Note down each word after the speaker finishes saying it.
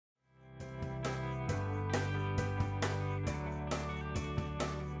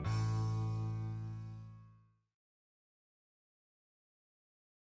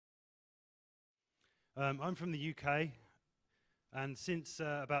I'm from the UK, and since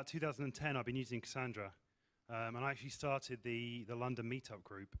about 2010, I've been using Cassandra. And I actually started the London Meetup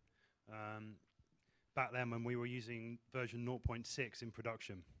group back then when we were using version 0.6 in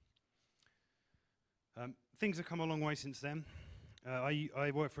production. Things have come a long way since then.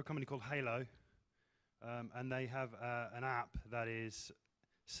 I work for a company called Hailo, and they have an app that is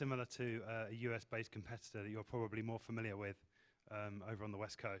similar to a US-based competitor that you're probably more familiar with over on the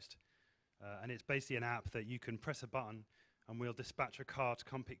West Coast. And it's basically an app that you can press a button and we'll dispatch a car to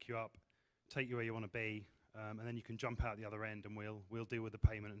come pick you up, take you where you want to be, and then you can jump out the other end and we'll deal with the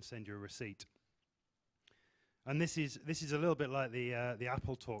payment and send you a receipt. And this is a little bit like the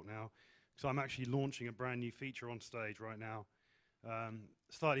Apple talk now, so I'm actually launching a brand new feature on stage right now.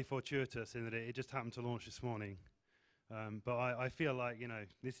 Slightly fortuitous in that it just happened to launch this morning. But I feel like, you know,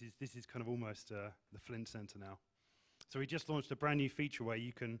 this is kind of almost the Flint Center now. So we just launched a brand new feature where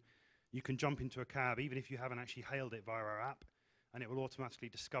you can jump into a cab even if you haven't actually hailed it via our app, and it will automatically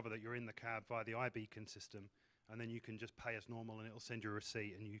discover that you're in the cab via the iBeacon system, and then you can just pay as normal and it'll send you a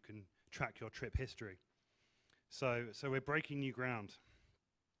receipt and you can track your trip history. So we're breaking new ground.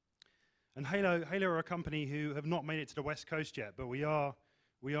 And Hailo are a company who have not made it to the West Coast yet, but we are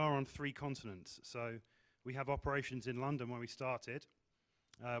on 3 continents. So we have operations in London where we started.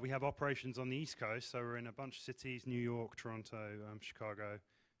 We have operations on the East Coast, so we're in a bunch of cities: New York, Toronto, Chicago,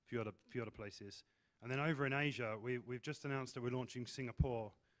 a few other places. And then over in Asia, we've just announced that we're launching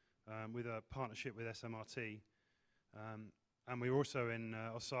Singapore with a partnership with SMRT. And we're also in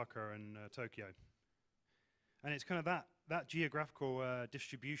Osaka and Tokyo. And it's kind of that geographical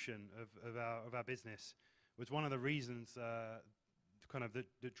distribution of our business was one of the reasons that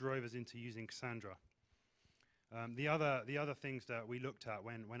drove us into using Cassandra. The other things that we looked at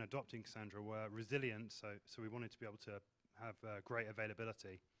when adopting Cassandra were resilience, so we wanted to be able to have great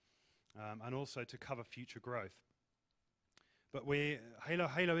availability, and also to cover future growth. But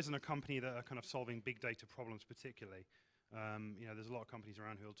Hailo isn't a company that are kind of solving big data problems particularly. You know, there's a lot of companies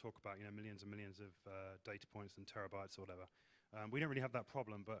around who will talk about, you know, millions and millions of data points and terabytes or whatever. We don't really have that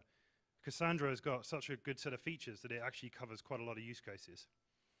problem, but Cassandra has got such a good set of features that it actually covers quite a lot of use cases.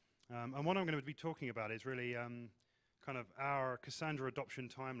 And what I'm going to be talking about is really kind of our Cassandra adoption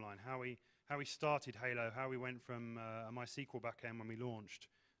timeline, how we started Hailo, how we went from a MySQL backend when we launched,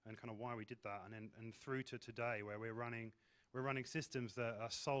 and kind of why we did that, and through to today where we're running systems that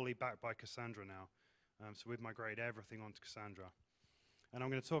are solely backed by Cassandra now. So we've migrated everything onto Cassandra. And I'm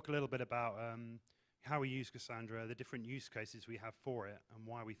going to talk a little bit about how we use Cassandra, the different use cases we have for it, and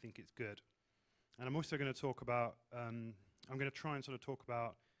why we think it's good. And I'm also going to talk about, I'm going to try and sort of talk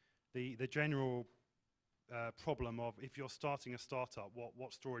about the general problem of if you're starting a startup,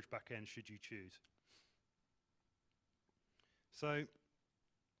 what storage backend should you choose? So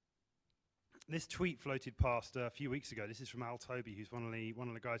this tweet floated past a few weeks ago. This is from Al Toby, who's one of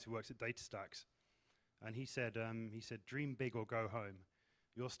the guys who works at DataStax. And he said, dream big or go home.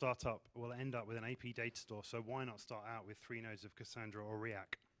 Your startup will end up with an AP data store, so why not start out with 3 nodes of Cassandra or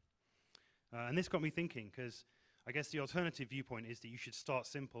React? And this got me thinking, because I guess the alternative viewpoint is that you should start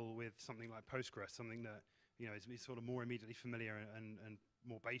simple with something like Postgres, something that, you know, is sort of more immediately familiar and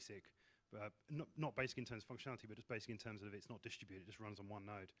more basic. Not basic in terms of functionality, but just basic in terms of it's not distributed, it just runs on one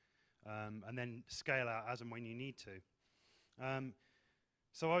node. And then scale out as and when you need to.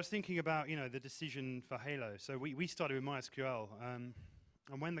 So I was thinking about, you know, the decision for Hailo. So we started with MySQL, and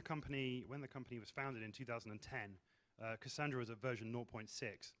when the company was founded in 2010, Cassandra was at version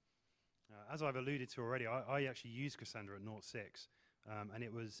 0.6. As I've alluded to already, I actually used Cassandra at 0.6, and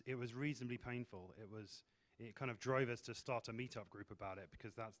it was reasonably painful. It kind of drove us to start a meetup group about it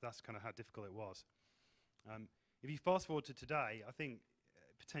because that's kind of how difficult it was. If you fast forward to today, I think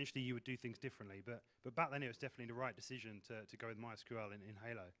potentially you would do things differently, but back then it was definitely the right decision to go with MySQL in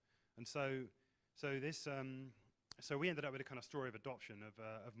Hailo. And so we ended up with a kind of story of adoption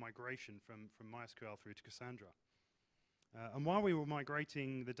of migration from MySQL through to Cassandra. And while we were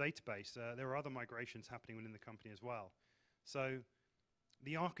migrating the database, there were other migrations happening within the company as well. So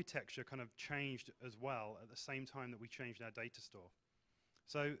the architecture kind of changed as well at the same time that we changed our data store.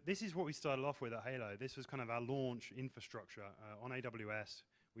 So this is what we started off with at Hailo. This was kind of our launch infrastructure on AWS.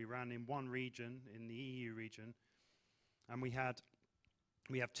 We ran in one region, in the EU region, and we have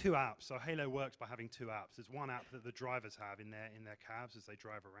 2 apps. So Hailo works by having 2 apps. There's one app that the drivers have in their cabs as they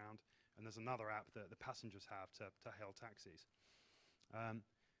drive around, and there's another app that the passengers have to hail taxis.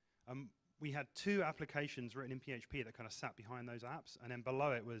 We had 2 applications written in PHP that kind of sat behind those apps, and then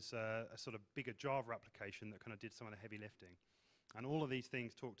below it was a sort of bigger Java application that kind of did some of the heavy lifting. And all of these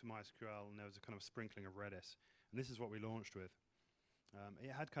things talked to MySQL, and there was a kind of sprinkling of Redis. And this is what we launched with.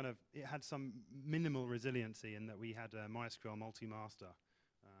 It had some minimal resiliency in that we had MySQL multi-master,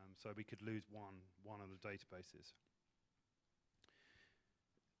 so we could lose one of the databases.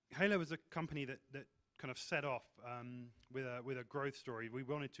 Hailo was a company that kind of set off with a growth story.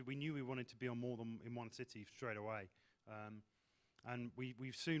 We knew we wanted to be on more than in one city straight away, and we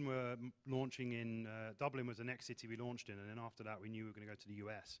soon were launching in Dublin was the next city we launched in, and then after that we knew we were going to go to the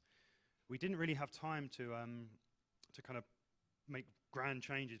US. We didn't really have time to kind of make grand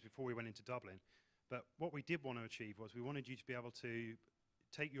changes before we went into Dublin, but what we did want to achieve was we wanted you to be able to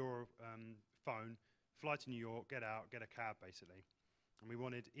take your phone, fly to New York, get out, get a cab basically. And we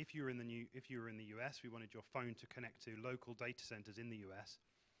wanted, if you were in the US, we wanted your phone to connect to local data centers in the US.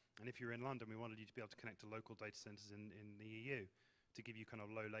 And if you're in London, we wanted you to be able to connect to local data centers in the EU to give you kind of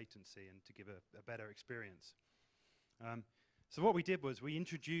low latency and to give a better experience. So what we did was we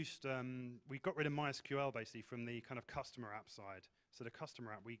introduced, we got rid of MySQL basically from the kind of customer app side. So the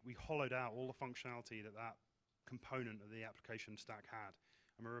customer app, we hollowed out all the functionality that component of the application stack had.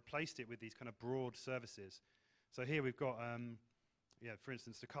 And we replaced it with these kind of broad services. So here we've got, for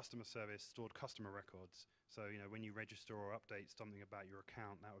instance, the customer service stored customer records. So, when you register or update something about your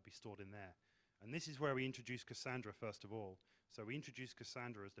account, that would be stored in there. And this is where we introduced Cassandra first of all. So we introduced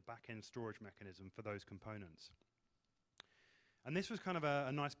Cassandra as the back-end storage mechanism for those components. And this was kind of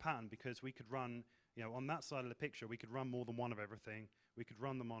a nice pattern because we could run, on that side of the picture, we could run more than one of everything. We could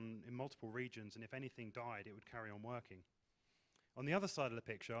run them in multiple regions, and if anything died, it would carry on working. On the other side of the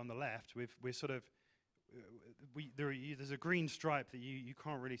picture, on the left, we're sort of, there's a green stripe that you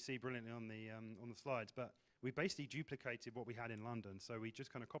can't really see brilliantly on the slides, but we basically duplicated what we had in London. So we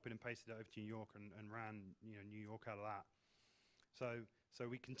just kind of copied and pasted it over to New York and ran New York out of that. So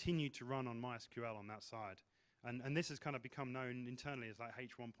we continued to run on MySQL on that side. And this has kind of become known internally as like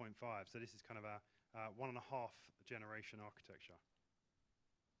H1.5. So this is kind of a 1.5 generation architecture.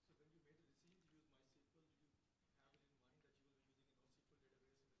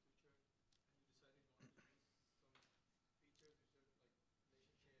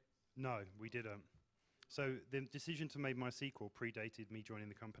 No, we didn't. So the decision to make MySQL predated me joining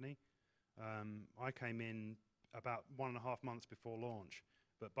the company. I came in about 1.5 months before launch,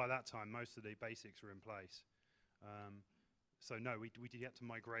 but by that time, most of the basics were in place. So no, we did get to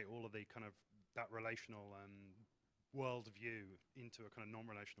migrate all of the kind of that relational world view into a kind of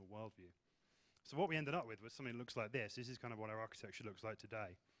non-relational world view. So what we ended up with was something that looks like this. This is kind of what our architecture looks like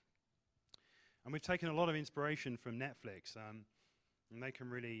today. And we've taken a lot of inspiration from Netflix. And they can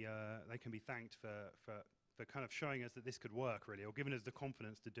really, they can be thanked for kind of showing us that this could work really, or giving us the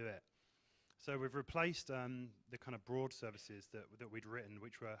confidence to do it. So we've replaced the kind of broad services that we'd written,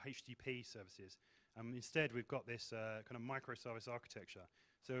 which were HTTP services. Instead, we've got this kind of microservice architecture.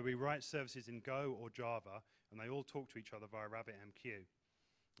 So we write services in Go or Java, and they all talk to each other via RabbitMQ.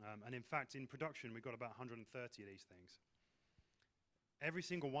 And in fact, in production, we've got about 130 of these things. Every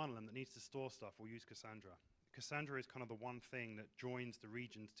single one of them that needs to store stuff will use Cassandra. Cassandra is kind of the one thing that joins the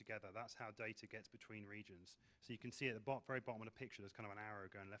regions together. That's how data gets between regions. So you can see at the very bottom of the picture, there's kind of an arrow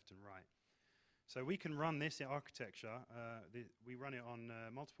going left and right. So we can run this architecture. We run it on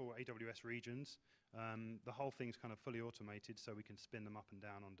multiple AWS regions. The whole thing's kind of fully automated, so we can spin them up and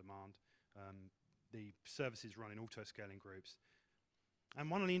down on demand. The services run in auto-scaling groups. And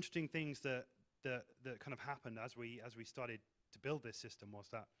one of the interesting things that kind of happened as we started to build this system was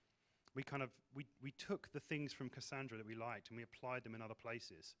that we took the things from Cassandra that we liked and we applied them in other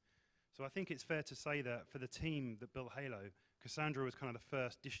places. So I think it's fair to say that for the team that built Hailo, Cassandra was kind of the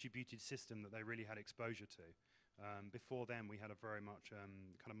first distributed system that they really had exposure to. Before then, we had a very much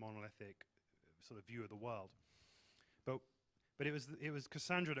kind of monolithic sort of view of the world. But it was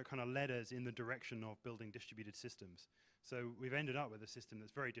Cassandra that kind of led us in the direction of building distributed systems. So we've ended up with a system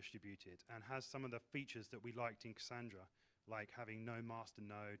that's very distributed and has some of the features that we liked in Cassandra, like having no master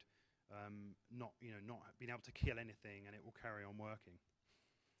node, not being able to kill anything, and it will carry on working.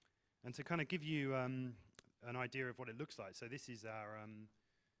 And to kind of give you an idea of what it looks like, so this is a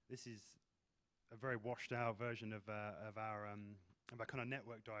very washed out version of our kind of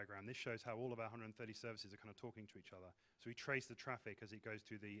network diagram. This shows how all of our 130 services are kind of talking to each other. So we trace the traffic as it goes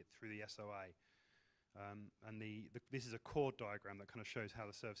through the SOA. And this is a chord diagram that kind of shows how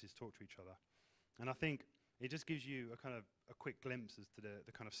the services talk to each other. And I think it just gives you a kind of a quick glimpse as to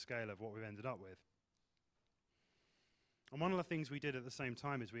the kind of scale of what we've ended up with. And one of the things we did at the same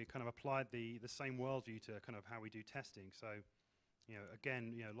time is we kind of applied the same worldview to kind of how we do testing. So,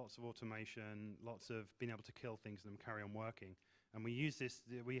 again, lots of automation, lots of being able to kill things and them carry on working. And we use this,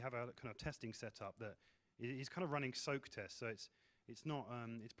 we have a kind of testing setup that is kind of running soak tests. So it's not,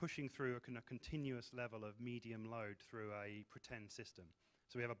 it's pushing through a kind of continuous level of medium load through a pretend system.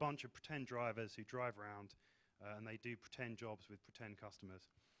 So we have a bunch of pretend drivers who drive around and they do pretend jobs with pretend customers.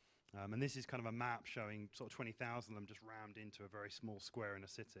 And this is kind of a map showing sort of 20,000 of them just rammed into a very small square in a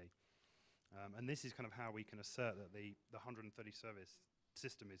city. And this is kind of how we can assert that the 130 service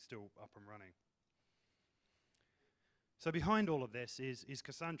system is still up and running. So behind all of this is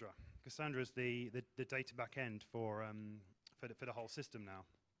Cassandra. Cassandra is the data backend for the whole system now.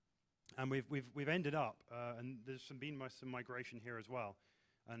 And we've ended up, and there's been some migration here as well.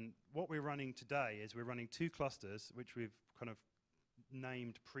 And what we're running today is we're running 2 clusters, which we've kind of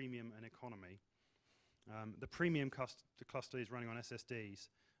named Premium and Economy. The Premium cluster is running on SSDs.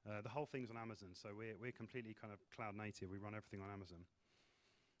 The whole thing's on Amazon, so we're completely kind of cloud native. We run everything on Amazon.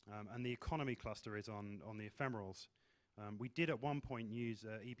 And the Economy cluster is on the ephemerals. We did at one point use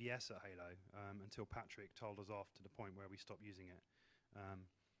EBS at Hailo until Patrick told us off to the point where we stopped using it.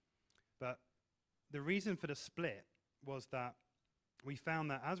 But the reason for the split was that we found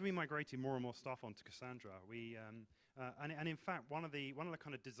that as we migrated more and more stuff onto Cassandra, and in fact, one of the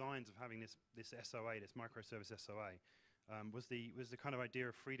kind of designs of having this SOA, this microservice SOA, was the kind of idea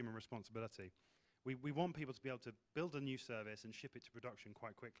of freedom and responsibility. We want people to be able to build a new service and ship it to production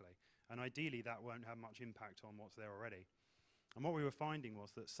quite quickly, and ideally that won't have much impact on what's there already. And what we were finding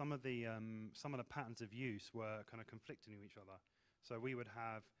was that some of the patterns of use were kind of conflicting with each other. So we would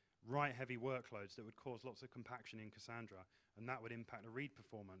have write-heavy workloads that would cause lots of compaction in Cassandra, and that would impact the read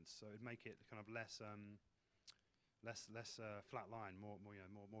performance. So it would make it kind of less flat line,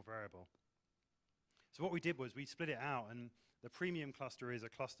 more variable. So what we did was we split it out, and the Premium cluster is a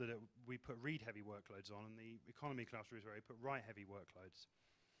cluster that we put read-heavy workloads on, and the Economy cluster is where we put write-heavy workloads.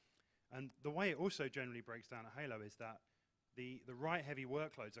 And the way it also generally breaks down at Hailo is that the write-heavy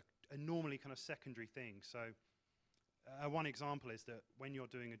workloads are normally kind of secondary things. So one example is that when you're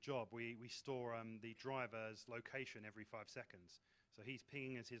doing a job, we store the driver's location every 5 seconds. So he's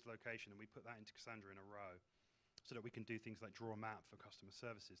pinging as his location, and we put that into Cassandra in a row so that we can do things like draw a map for customer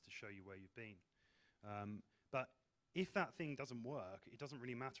services to show you where you've been. But if that thing doesn't work, it doesn't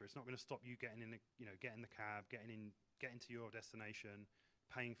really matter. It's not going to stop you getting in the cab, getting to your destination,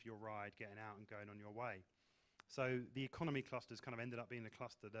 paying for your ride, getting out and going on your way. So the Economy cluster's kind of ended up being the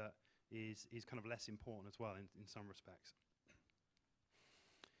cluster that is kind of less important as well in some respects.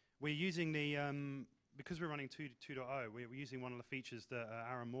 We're using because we're running 2.0, we're using one of the features that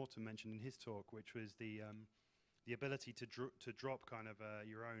Aaron Morton mentioned in his talk, which was the ability to drop kind of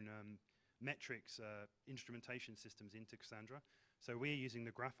your own metrics instrumentation systems into Cassandra. So we're using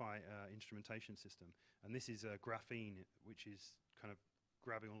the Graphite instrumentation system, and this is Graphene, which is kind of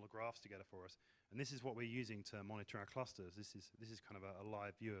grabbing all the graphs together for us. And this is what we're using to monitor our clusters. This is kind of a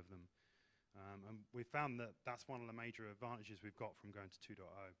live view of them. And we found that that's one of the major advantages we've got from going to 2.0.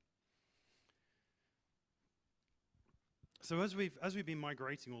 So as we've been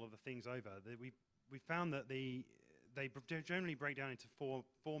migrating all of the things over, we found that they generally break down into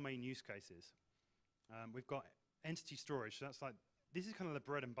four main use cases. We've got entity storage. So that's like, this is kind of the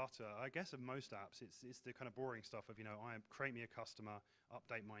bread and butter, I guess, of most apps. It's the kind of boring stuff of, create me a customer,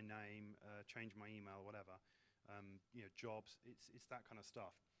 update my name, change my email, whatever. Jobs. It's that kind of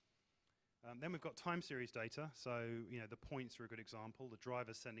stuff. Then we've got time series data. So the points are a good example. The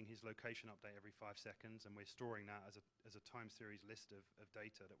driver's sending his location update every 5 seconds, and we're storing that as a time series list of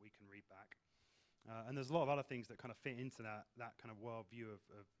data that we can read back. And there's a lot of other things that kind of fit into that kind of world view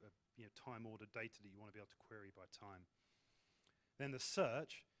of time-ordered data that you want to be able to query by time. Then the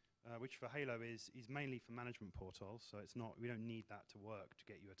search, which for Hailo is mainly for management portals, so we don't need that to work to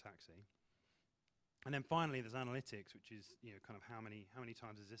get you a taxi. And then finally, there's analytics, which is kind of how many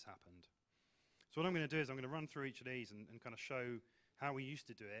times has this happened. So what I'm going to do is I'm going to run through each of these and kind of show how we used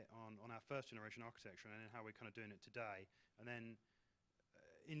to do it on our first generation architecture, and then how we're kind of doing it today. And then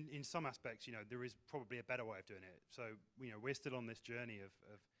in some aspects, there is probably a better way of doing it. So we're still on this journey of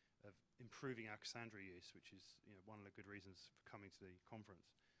improving our Cassandra use, which is one of the good reasons for coming to the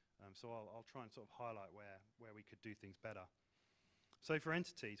conference. So I'll try and sort of highlight where we could do things better. So for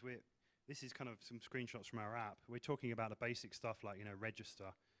entities, this is kind of some screenshots from our app. We're talking about the basic stuff like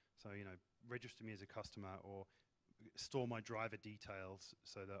register. So register me as a customer, or store my driver details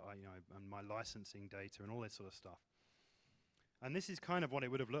so that and my licensing data and all this sort of stuff. And this is kind of what it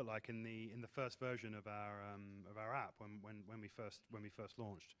would have looked like in the first version of our app when we first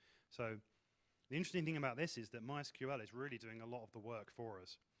launched. So the interesting thing about this is that MySQL is really doing a lot of the work for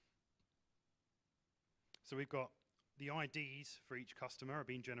us. So we've got the IDs for each customer are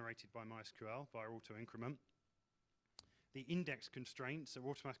being generated by MySQL via auto increment. The index constraints are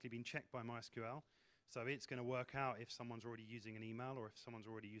automatically being checked by MySQL. So it's going to work out if someone's already using an email or if someone's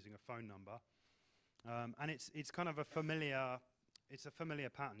already using a phone number. And it's kind of a familiar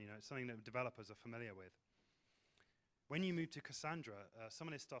pattern, you know, it's something that developers are familiar with. When you move to Cassandra, some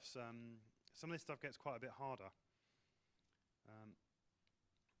of this stuff gets quite a bit harder.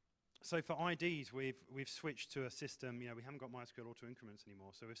 So for IDs, we've switched to a system, you know, we haven't got MySQL auto increments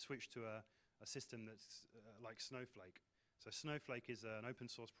anymore, so we've switched to a system that's like Snowflake. So Snowflake is an open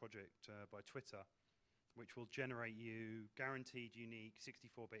source project by Twitter, which will generate you guaranteed unique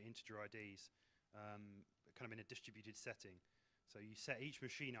 64-bit integer IDs, kind of in a distributed setting. So you set each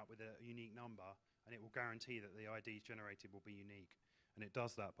machine up with a unique number, and it will guarantee that the IDs generated will be unique. And it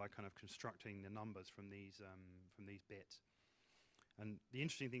does that by kind of constructing the numbers from these bits. And the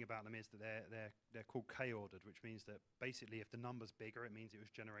interesting thing about them is that they're called k-ordered, which means that basically if the number's bigger, it means it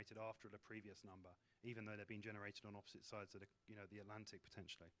was generated after the previous number, even though they're being generated on opposite sides of the Atlantic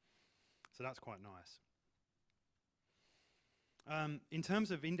potentially. So that's quite nice. In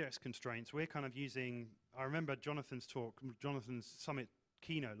terms of index constraints, we're kind of using, I remember Jonathan's summit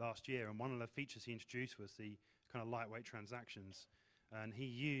keynote last year, and one of the features he introduced was the kind of lightweight transactions. And he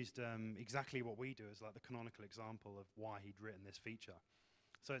used exactly what we do as like the canonical example of why he'd written this feature.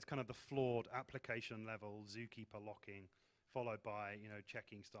 So it's kind of the flawed application level zookeeper locking, followed by, you know,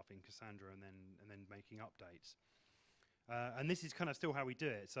 checking stuff in Cassandra and then making updates. And this is kind of still how we do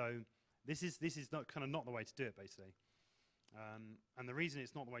it. So this is not the way to do it, basically. And the reason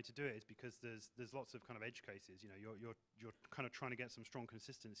it's not the way to do it is because there's lots of kind of edge cases. You know, you're kind of trying to get some strong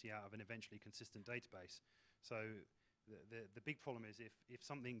consistency out of an eventually consistent database. So the big problem is if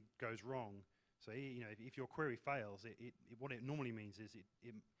something goes wrong. So you know, if your query fails, what it normally means is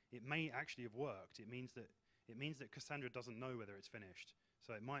it may actually have worked. It means that Cassandra doesn't know whether it's finished.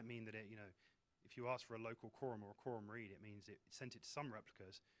 So it might mean that you know, if you ask for a local quorum or a quorum read, it means it sent it to some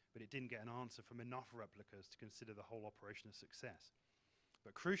replicas, but it didn't get an answer from enough replicas to consider the whole operation a success.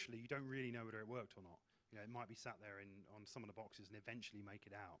 But crucially, you don't really know whether it worked or not. You know, it might be sat there on some of the boxes and eventually make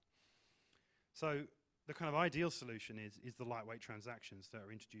it out. So the kind of ideal solution is the lightweight transactions that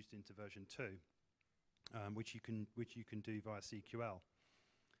are introduced into version 2, which you can do via CQL.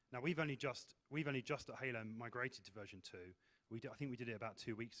 Now we've only just at Hailo migrated to version 2. I think we did it about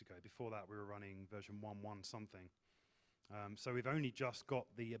 2 weeks ago. Before that, we were running version 1.1 something. So we've only just got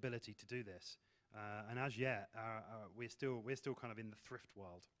the ability to do this, and as yet, we're still kind of in the thrift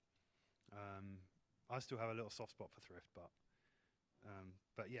world. I still have a little soft spot for thrift,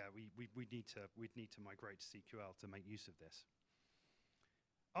 but yeah, we'd need to migrate to CQL to make use of this.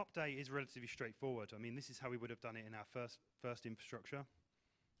 Update is relatively straightforward. I mean, this is how we would have done it in our first infrastructure.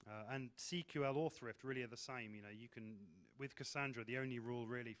 And CQL or thrift really are the same. You know, you can, with Cassandra, the only rule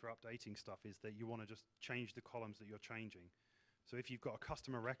really for updating stuff is that you want to just change the columns that you're changing. So if you've got a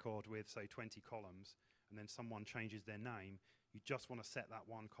customer record with, say, 20 columns, and then someone changes their name, you just want to set that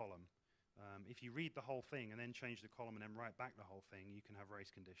one column. If you read the whole thing and then change the column and then write back the whole thing, you can have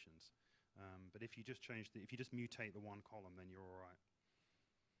race conditions. But if you just mutate the one column, then you're all right.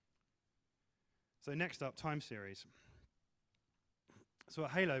 So next up, time series. So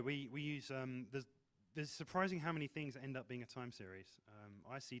at Hailo, we use, there's surprising how many things end up being a time series.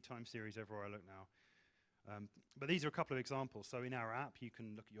 I see time series everywhere I look now. But these are a couple of examples. So in our app, you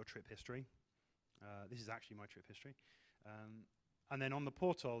can look at your trip history. This is actually my trip history. And then on the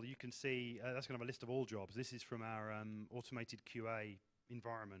portal, you can see, that's kind of a list of all jobs. This is from our automated QA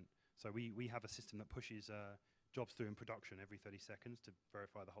environment. So we have a system that pushes jobs through in production every 30 seconds to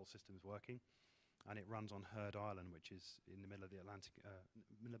verify the whole system is working. And it runs on Heard Island, which is in the middle of the Atlantic,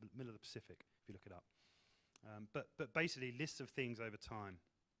 middle of the Pacific, if you look it up. But basically, lists of things over time.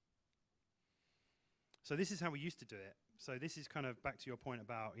 So this is how we used to do it. So this is kind of back to your point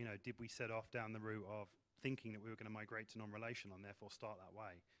about, you know, did we set off down the route of thinking that we were going to migrate to non-relational and therefore start that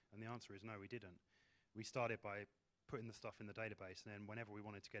way? And the answer is no, we didn't. We started by putting the stuff in the database, and then whenever we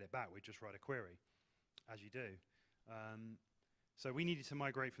wanted to get it back, we'd just write a query, as you do. So we needed to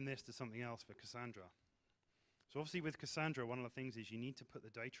migrate from this to something else for Cassandra. So obviously with Cassandra, one of the things is you need to put the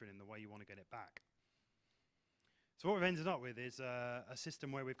data in the way you want to get it back. So what we've ended up with is a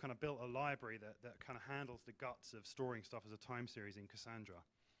system where we've kind of built a library that kind of handles the guts of storing stuff as a time series in Cassandra.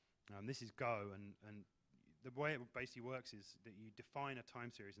 This is Go, and the way it basically works is that you define a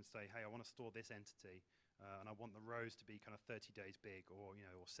time series and say, hey, I want to store this entity, and I want the rows to be kind of 30 days big, or, you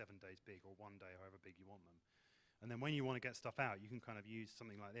know, or 7 days big, or 1 day, however big you want them. And then when you want to get stuff out, you can kind of use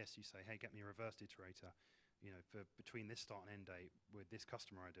something like this. You say, hey, get me a reversed iterator, you know, for between this start and end date with this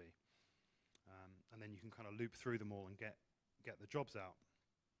customer ID. And then you can kind of loop through them all and get the jobs out,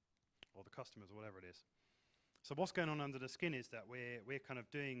 or the customers, or whatever it is. So what's going on under the skin is that we're kind of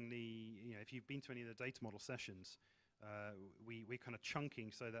doing the, if you've been to any of the data model sessions, we're kind of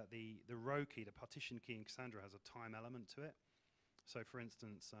chunking so that the row key, the partition key in Cassandra has a time element to it. So for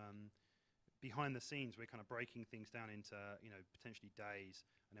instance, behind the scenes, we're kind of breaking things down into, potentially days.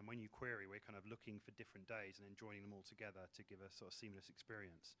 And then when you query, we're kind of looking for different days and then joining them all together to give a sort of seamless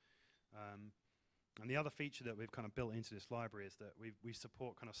experience. And the other feature that we've kind of built into this library is that we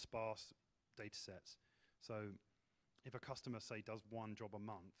support kind of sparse data sets. So if a customer, say, does one job a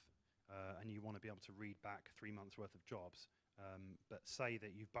month, and you want to be able to read back 3 months worth of jobs, but say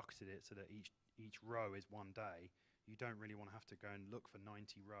that you've bucketed it so that each row is 1 day, you don't really want to have to go and look for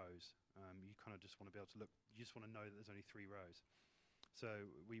 90 rows. You kind of just want to be able to look, you just want to know that there's only 3 rows. So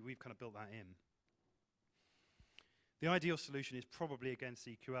we've kind of built that in. The ideal solution is probably again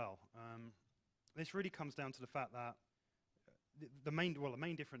SQL. This really comes down to the fact that the main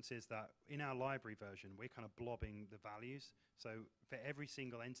difference is that in our library version, we're kind of blobbing the values. So for every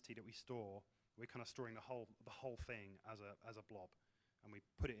single entity that we store, we're kind of storing the whole thing as a blob, and we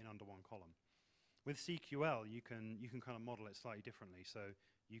put it in under one column. With SQL, you can kind of model it slightly differently. So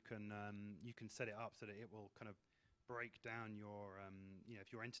you can set it up so that it will kind of break down your,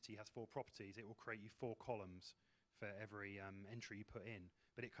 if your entity has 4 properties, it will create you 4 columns for every entry you put in,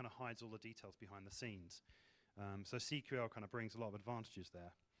 but it kind of hides all the details behind the scenes. So SQL kind of brings a lot of advantages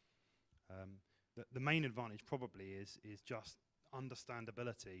there. The main advantage probably is just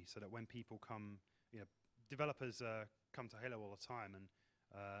understandability, so that when people come, developers come to Hailo all the time, and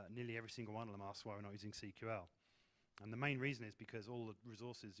nearly every single one of them asks why we're not using SQL. And the main reason is because all the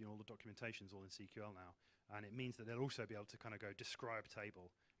resources, all the documentation is all in SQL now, and it means that they'll also be able to kind of go describe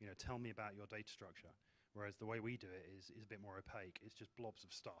table, tell me about your data structure. Whereas the way we do it is a bit more opaque. It's just blobs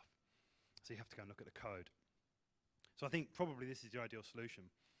of stuff. So you have to go and look at the code. So I think probably this is the ideal solution.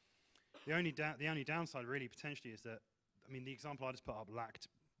 The only downside really potentially is that, the example I just put up lacked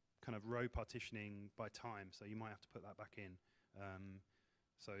kind of row partitioning by time, so you might have to put that back in.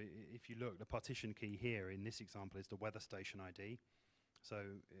 So if you look, the partition key here in this example is the weather station ID. So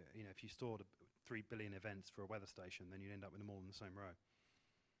if you stored 3 billion events for a weather station, then you'd end up with them all in the same row.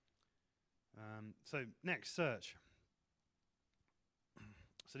 So next, search.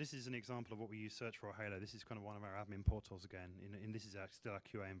 So this is an example of what we use search for Hailo. This is kind of one of our admin portals again. This is still our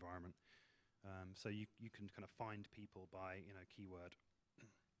QA environment. So you can kind of find people by keyword.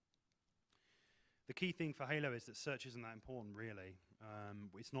 The key thing for Hailo is that search isn't that important really.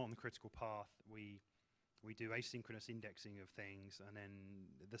 It's not on the critical path. We do asynchronous indexing of things, and then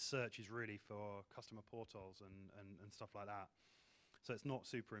the search is really for customer portals and stuff like that. So it's not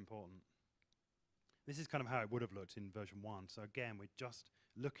super important. This is kind of how it would have looked in version 1. So again, we're just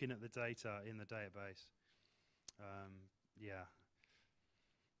looking at the data in the database. Yeah.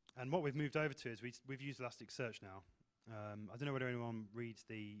 And what we've moved over to is we've used Elasticsearch now. I don't know whether anyone reads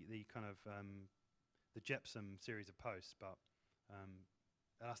the kind of the Jepsum series of posts, but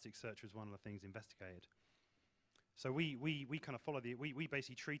Elasticsearch was one of the things investigated. So we kind of follow we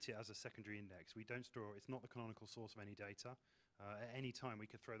basically treat it as a secondary index. We don't store, it's not the canonical source of any data. At any time we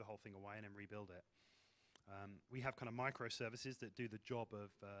could throw the whole thing away and then rebuild it. We have kind of microservices that do the job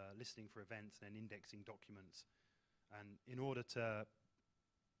of listening for events and then indexing documents. And in order to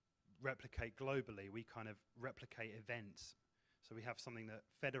replicate globally, we kind of replicate events. So we have something that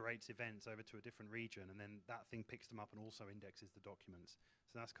federates events over to a different region, and then that thing picks them up and also indexes the documents.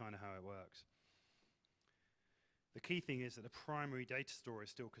 So that's kind of how it works. The key thing is that the primary data store is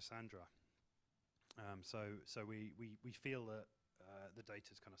still Cassandra. So we feel that the data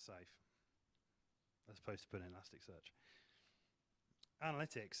is kind of safe, as opposed to put in Elasticsearch.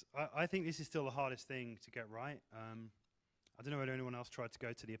 Analytics. I think this is still the hardest thing to get right. I don't know whether anyone else tried to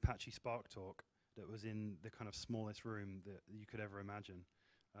go to the Apache Spark talk that was in the kind of smallest room that you could ever imagine.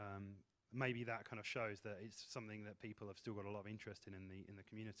 Maybe that kind of shows that it's something that people have still got a lot of interest in the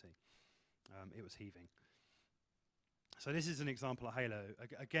community. It was heaving. So this is an example of Hailo.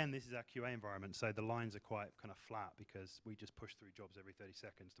 Again, this is our QA environment, so the lines are quite kind of flat because we just push through jobs every 30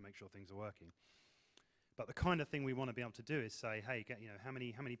 seconds to make sure things are working. But the kind of thing we want to be able to do is say, hey, how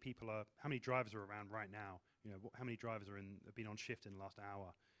many drivers are around right now? How many drivers have been on shift in the last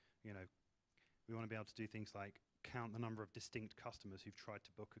hour? We want to be able to do things like count the number of distinct customers who've tried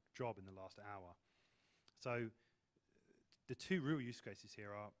to book a job in the last hour. So the 2 real use cases here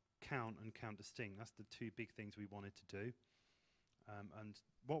are count and count distinct. That's the 2 big things we wanted to do. And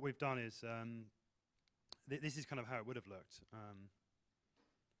what we've done is, this is kind of how it would have looked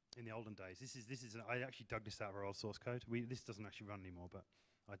in the olden days. I actually dug this out of our old source code. This doesn't actually run anymore, but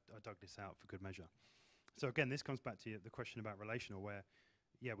I dug this out for good measure. So again, this comes back to the question about relational, where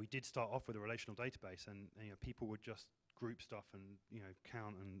yeah, we did start off with a relational database, and people would just group stuff and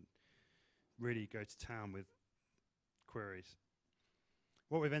count and really go to town with queries.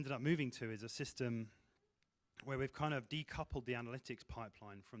 What we've ended up moving to is a system where we've kind of decoupled the analytics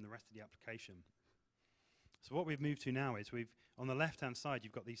pipeline from the rest of the application. So what we've moved to now is on the left-hand side,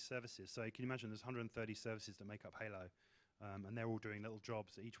 you've got these services. So you can imagine there's 130 services that make up Hailo, and they're all doing little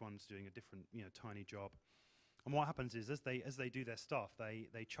jobs. Each one's doing a different, tiny job. And what happens is, as they do their stuff,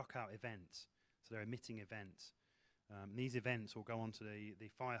 they chuck out events. So they're emitting events. These events will go onto the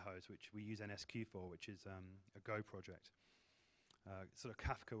fire hose, which we use NSQ for, which is a Go project. Sort of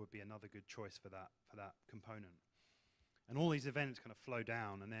Kafka would be another good choice for that component. And all these events kind of flow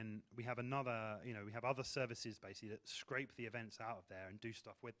down, and then we have we have other services basically that scrape the events out of there and do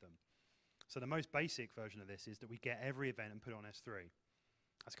stuff with them. So the most basic version of this is that we get every event and put it on S3.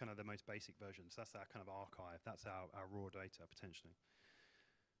 That's kind of the most basic version. So that's our kind of archive. That's our raw data potentially.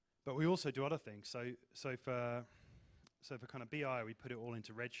 But we also do other things. So for kind of BI, we put it all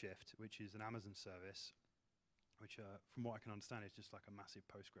into Redshift, which is an Amazon service, which from what I can understand is just like a massive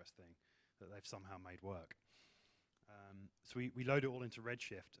Postgres thing that they've somehow made work. So we load it all into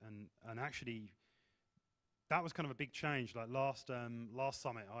Redshift, and actually that was kind of a big change. Like last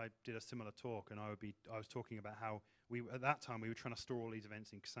summit, I did a similar talk, and I was talking about how at that time we were trying to store all these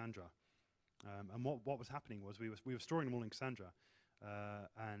events in Cassandra, and what was happening was we were storing them all in Cassandra,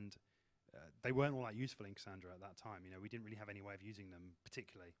 and they weren't all that useful in Cassandra at that time. We didn't really have any way of using them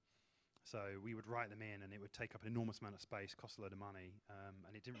particularly. So we would write them in, and it would take up an enormous amount of space, cost a load of money,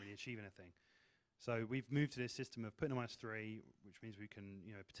 and it didn't really achieve anything. So we've moved to this system of putting them on S3, which means we can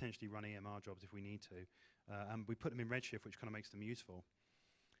potentially run EMR jobs if we need to, and we put them in Redshift, which kind of makes them useful.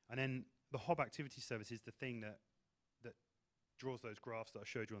 And then the Hob activity service is the thing that draws those graphs that I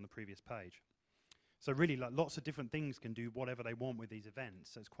showed you on the previous page. So really, like, lots of different things can do whatever they want with these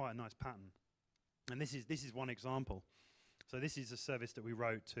events. So it's quite a nice pattern. And this is one example. So this is a service that we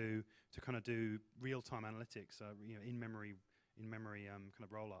wrote to kind of do real-time analytics, in-memory kind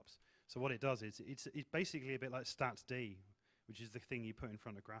of roll-ups. So what it does is it's basically a bit like statsd, which is the thing you put in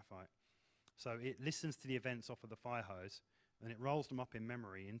front of Graphite. So it listens to the events off of the fire hose, and it rolls them up in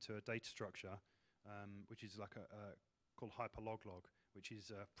memory into a data structure, which is like called HyperLogLog, which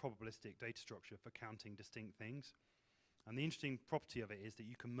is a probabilistic data structure for counting distinct things. And the interesting property of it is that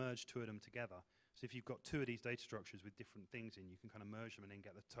you can merge two of them together. So if you've got two of these data structures with different things in, you can kind of merge them and then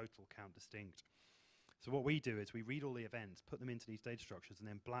get the total count distinct. So what we do is we read all the events, put them into these data structures, and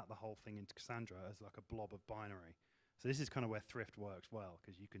then blat the whole thing into Cassandra as like a blob of binary. So this is kind of where Thrift works well,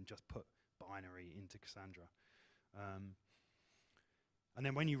 because you can just put binary into Cassandra. And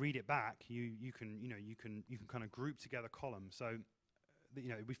then when you read it back, you can kind of group together columns. So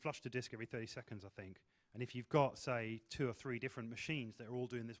we flush the disk every 30 seconds, I think. And if you've got, say, 2 or 3 different machines that are all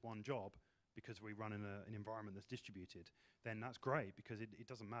doing this one job, because we run in an environment that's distributed, then that's great, because it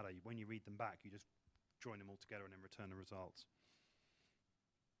doesn't matter. When you read them back, you just join them all together and then return the results.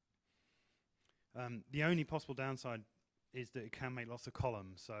 The only possible downside is that it can make lots of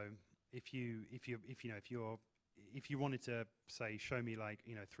columns. So if you wanted to, say, show me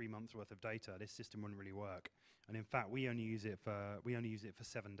 3 months worth of data, this system wouldn't really work. And in fact, we only use it for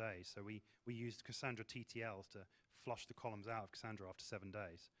 7 days. So we used Cassandra TTLs to flush the columns out of Cassandra after 7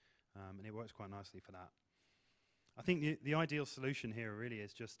 days, and it works quite nicely for that. I think the ideal solution here really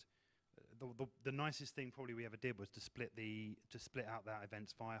is just the nicest thing probably we ever did was to split out that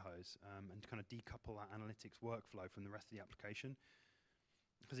events fire hose and kind of decouple that analytics workflow from the rest of the application,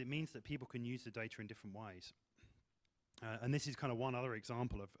 because it means that people can use the data in different ways. And this is kind of one other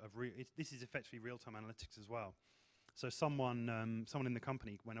example of this is effectively real-time analytics as well. So someone in the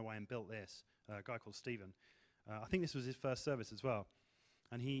company went away and built this, a guy called Stephen. I think this was his first service as well.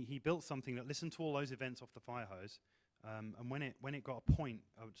 And he built something that listened to all those events off the fire hose, and when it got a point,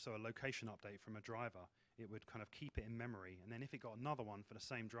 so a location update from a driver, it would kind of keep it in memory. And then if it got another one for the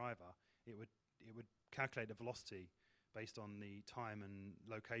same driver, it would calculate the velocity based on the time and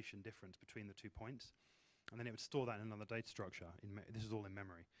location difference between the 2 points. And then it would store that in another data structure. This is all in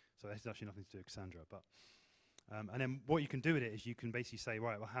memory, so there's actually nothing to do with Cassandra. But and then what you can do with it is you can basically say,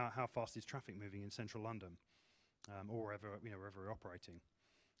 right, well, how fast is traffic moving in central London, or wherever we're operating.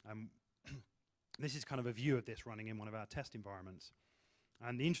 This is kind of a view of this running in one of our test environments.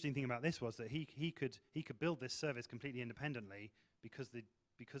 And the interesting thing about this was that he could build this service completely independently because the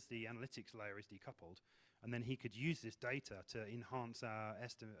analytics layer is decoupled, and then he could use this data to enhance our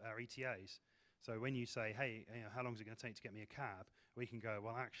ETAs. So when you say, hey, how long is it going to take to get me a cab? We can go,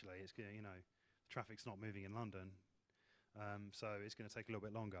 well, actually, it's going to, traffic's not moving in London, so it's going to take a little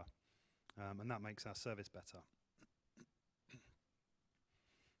bit longer, and that makes our service better.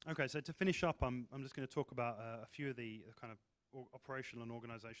 Okay, so to finish up, I'm just going to talk about a few of the kind of operational and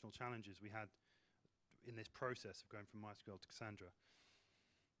organizational challenges we had in this process of going from MySQL to Cassandra.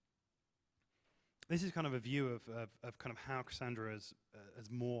 This is kind of a view of kind of how Cassandra has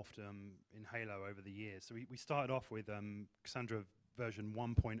morphed in Hailo over the years. So we started off with Cassandra version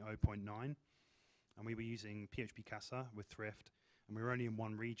 1.0.9, and we were using PHP Casa with Thrift, and we were only in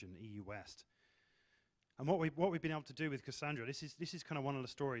one region, EU West. And what we've been able to do with Cassandra, this is kind of one of the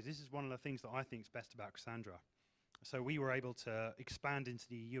stories. This is one of the things that I think is best about Cassandra. So we were able to expand into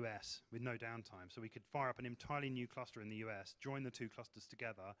the US with no downtime. So we could fire up an entirely new cluster in the US, join the two clusters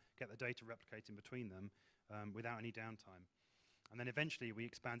together, get the data replicating between them without any downtime. And then eventually we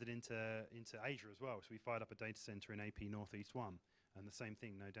expanded into Asia as well. So we fired up a data center in AP Northeast 1, and the same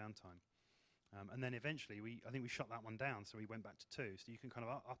thing, no downtime. And then eventually, I think we shut that one down, so we went back to 2. So you can kind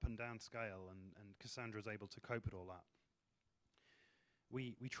of up and down scale, and Cassandra is able to cope with all that.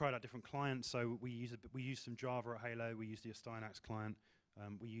 We tried out different clients, so we used some Java at Hailo, we used the Stynax client,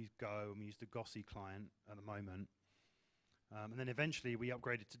 we used Go, and we used the Gossi client at the moment. And then eventually we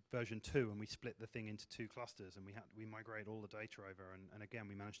upgraded to version 2, and we split the thing into 2 clusters, and we migrated all the data over, and again,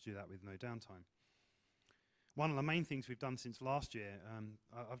 we managed to do that with no downtime. One of the main things we've done since last year,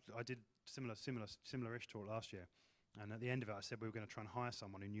 I did similar-ish talk last year, and at the end of it I said we were going to try and hire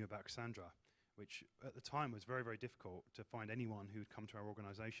someone who knew about Cassandra, which at the time was very, very difficult to find anyone who would come to our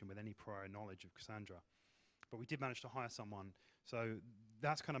organization with any prior knowledge of Cassandra. But we did manage to hire someone, so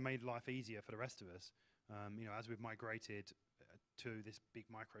that's kind of made life easier for the rest of us. You know, as we've migrated to this big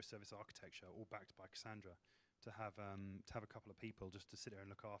microservice architecture, all backed by Cassandra, to have a couple of people just to sit there and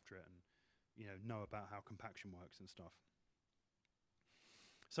look after it and know about how compaction works and stuff.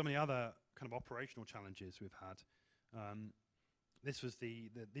 Some of the other kind of operational challenges we've had. This was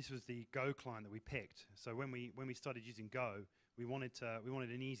the Go client that we picked. So when we started using Go, we wanted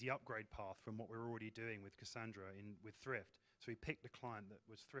an easy upgrade path from what we were already doing with Cassandra with Thrift. So we picked the client that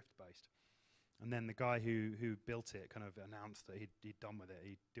was Thrift based, and then the guy who built it kind of announced that he'd done with it.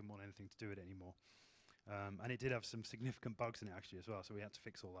 He didn't want anything to do with it anymore, and it did have some significant bugs in it actually as well. So we had to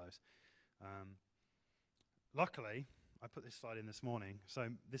fix all those. Luckily, I put this slide in this morning. So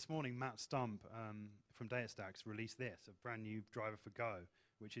this morning, Matt Stump from DataStax released this, a brand new driver for Go,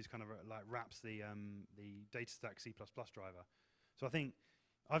 which is kind of like wraps the DataStax C++ driver. So I think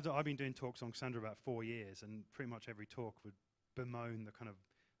I've been doing talks on Cassandra about 4 years, and pretty much every talk would bemoan the kind of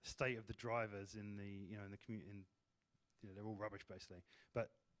state of the drivers in the community. They're all rubbish basically.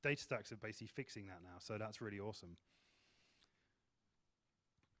 But DataStax are basically fixing that now, so that's really awesome.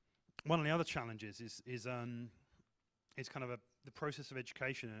 One of the other challenges is kind of the process of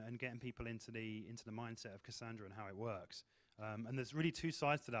education and getting people into the mindset of Cassandra and how it works. And there's really 2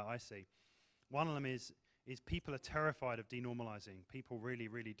 sides to that I see. One of them is people are terrified of denormalizing. People really,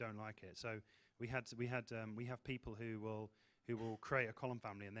 really don't like it. So we have people who will create a column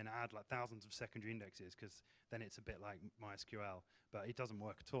family and then add like thousands of secondary indexes, because then it's a bit like MySQL, but it doesn't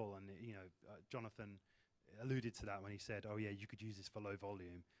work at all. And Jonathan alluded to that when he said, "Oh yeah, you could use this for low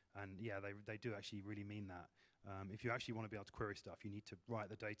volume." And yeah, they do actually really mean that. If you actually want to be able to query stuff, you need to write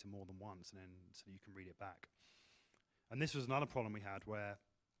the data more than once, and then so you can read it back. And this was another problem we had, where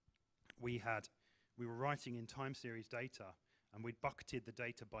we were writing in time series data, and we'd bucketed the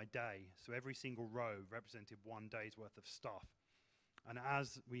data by day. So every single row represented 1 day's worth of stuff. And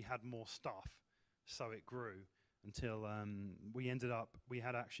as we had more stuff, so it grew until we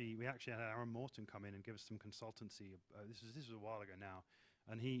actually had Aaron Morton come in and give us some consultancy. This was a while ago now.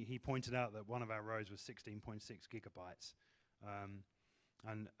 And he pointed out that one of our rows was 16.6 gigabytes.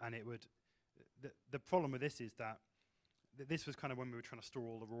 And it would, the problem with this is that this was kind of when we were trying to store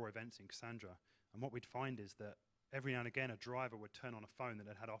all the raw events in Cassandra. And what we'd find is that every now and again a driver would turn on a phone that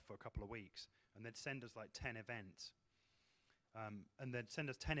had off for a couple of weeks, and they'd send us like 10 events. And they'd send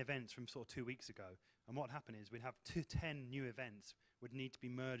us 10 events from sort of 2 weeks ago. And what happened is we'd have 10 new events would need to be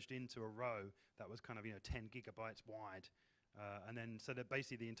merged into a row that was kind of 10 gigabytes wide. And then so that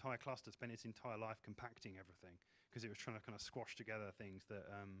basically the entire cluster spent its entire life compacting everything, because it was trying to kind of squash together things that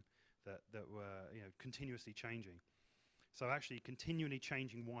were continuously changing. So actually continually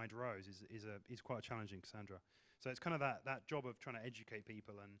changing wide rows is quite challenging in Cassandra. So it's kind of that job of trying to educate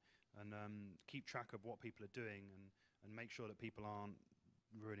people and keep track of what people are doing and make sure that people aren't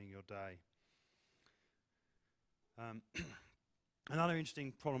ruining your day. Another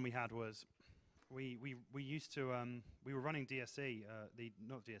interesting problem we had was we used to we were running DSE,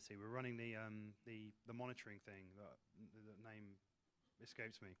 not DSE, we were running the monitoring thing. The name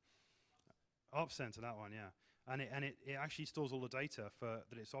escapes me. Ops Center, that one, yeah. And it actually stores all the data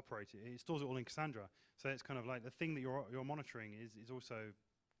that it's operating. It stores it all in Cassandra. So it's kind of like the thing that you're monitoring is also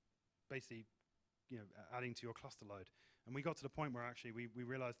basically, adding to your cluster load. And we got to the point where actually we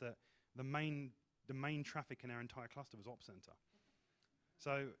realized that the main traffic in our entire cluster was op center.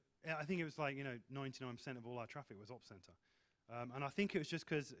 So yeah, I think it was like 99% of all our traffic was op center. And I think it was just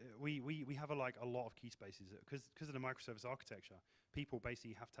because we have a lot of key spaces because of the microservice architecture. People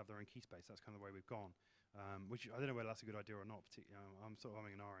basically have to have their own key space. That's kind of the way we've gone. Which I don't know whether that's a good idea or not. I'm sort of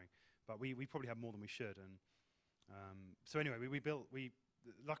umming and ahhing, but we probably have more than we should. And so anyway,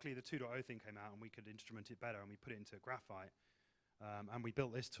 luckily the 2.0 thing came out and we could instrument it better and we put it into Graphite. And we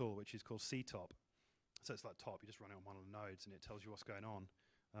built this tool which is called CTOP. So it's like top. You just run it on one of the nodes and it tells you what's going on.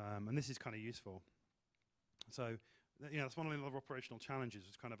 And this is kind of useful. So that's one of the other operational challenges,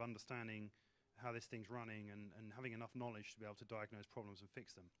 is kind of understanding how this thing's running and having enough knowledge to be able to diagnose problems and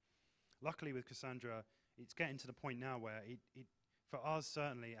fix them. Luckily with Cassandra, it's getting to the point now where for us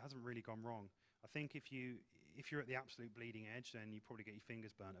certainly, it hasn't really gone wrong. I think if you're at the absolute bleeding edge, then you probably get your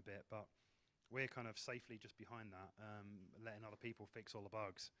fingers burnt a bit, but we're kind of safely just behind that, letting other people fix all the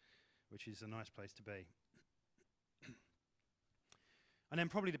bugs, which is a nice place to be. And then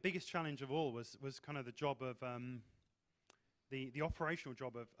probably the biggest challenge of all was kind of the job of the operational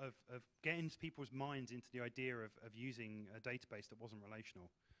job of getting people's minds into the idea of using a database that wasn't relational.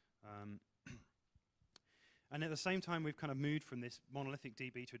 And at the same time, we've kind of moved from this monolithic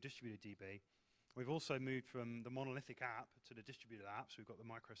DB to a distributed DB. We've also moved from the monolithic app to the distributed app, so we've got the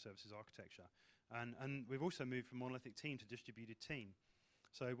microservices architecture. And we've also moved from monolithic team to distributed team.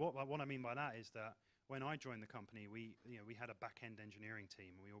 So what I mean by that is that when I joined the company, we had a back-end engineering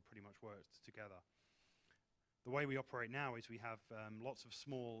team, and we all pretty much worked together. The way we operate now is we have lots of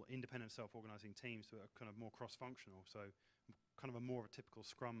small, independent, self-organizing teams that are kind of more cross-functional, so kind of a more of a typical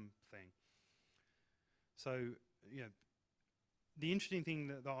Scrum thing. So, the interesting thing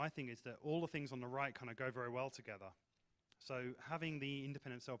that I think is that all the things on the right kind of go very well together. So having the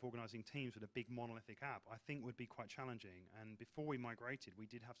independent self-organizing teams with a big monolithic app, I think would be quite challenging. And before we migrated, we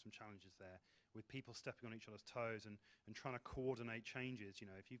did have some challenges there with people stepping on each other's toes and trying to coordinate changes.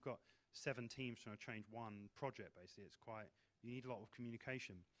 If you've got 7 teams trying to change one project, basically, you need a lot of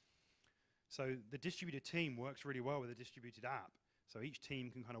communication. So the distributed team works really well with a distributed app. So each team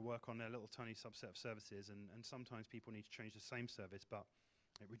can kind of work on their little tiny subset of services, and sometimes people need to change the same service, but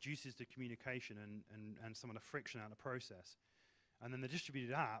it reduces the communication and some of the friction out of the process. And then the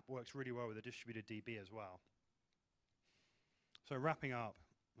distributed app works really well with a distributed DB as well. So wrapping up,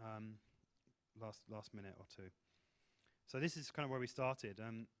 last minute or two. So this is kind of where we started,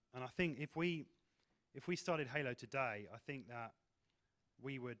 and I think if we started Hailo today, I think that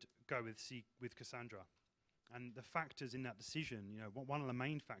we would go with Cassandra. And the factors in that decision, one of the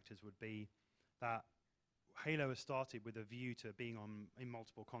main factors would be that Hailo has started with a view to being in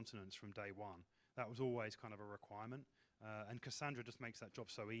multiple continents from day one. That was always kind of a requirement, and Cassandra just makes that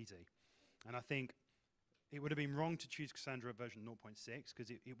job so easy. And I think it would have been wrong to choose Cassandra version 0.6 because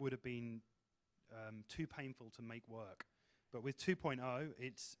it would have been too painful to make work. But with 2.0,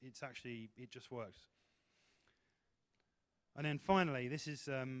 it's actually, it just works. And then finally, this is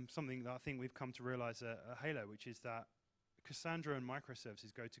something that I think we've come to realize at Hailo, which is that Cassandra and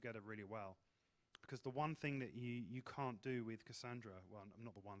microservices go together really well. Because the one thing that you can't do with Cassandra, well,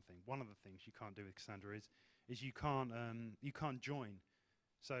 not the one thing, one of the things you can't do with Cassandra is you can't join.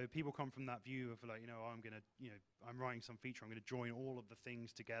 So people come from that view of like, I'm writing some feature, I'm going to join all of the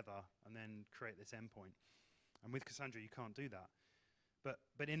things together and then create this endpoint. And with Cassandra, you can't do that.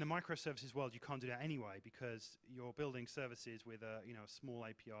 But in the microservices world, you can't do that anyway because you're building services with a small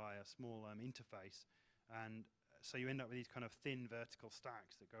API, a small interface, and so you end up with these kind of thin vertical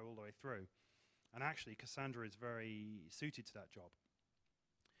stacks that go all the way through. And actually, Cassandra is very suited to that job.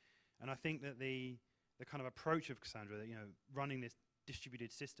 And I think that the kind of approach of Cassandra, that running this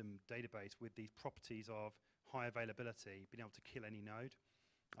distributed system database with these properties of high availability, being able to kill any node,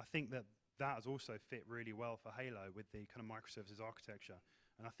 I think that has also fit really well for Hailo with the kind of microservices architecture.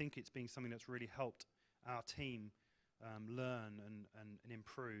 And I think it's been something that's really helped our team learn and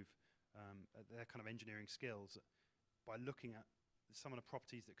improve their kind of engineering skills by looking at some of the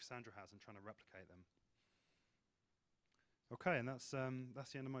properties that Cassandra has and trying to replicate them. Okay, and that's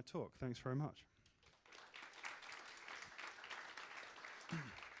the end of my talk. Thanks very much.